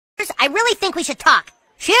I really think we should talk.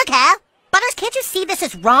 Sure, Cal. Butters, can't you see this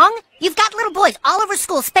is wrong? You've got little boys all over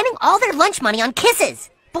school spending all their lunch money on kisses.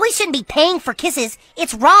 Boys shouldn't be paying for kisses.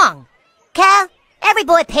 It's wrong. Cal, every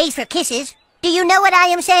boy pays for kisses. Do you know what I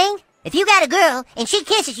am saying? If you got a girl and she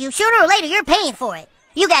kisses you, sooner or later you're paying for it.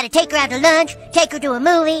 You gotta take her out to lunch, take her to a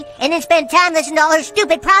movie, and then spend time listening to all her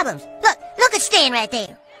stupid problems. Look at Stan right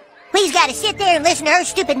there. He's gotta sit there and listen to her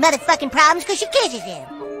stupid motherfucking problems because she kisses him.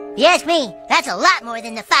 If you ask me, that's a lot more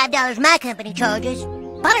than the $5 my company charges.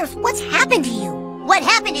 Butters, what's happened to you? What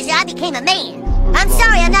happened is I became a man. I'm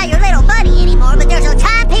sorry I'm not your little buddy anymore, but there's a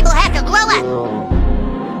time people have to grow up.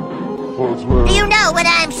 Do you know what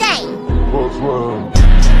I'm saying?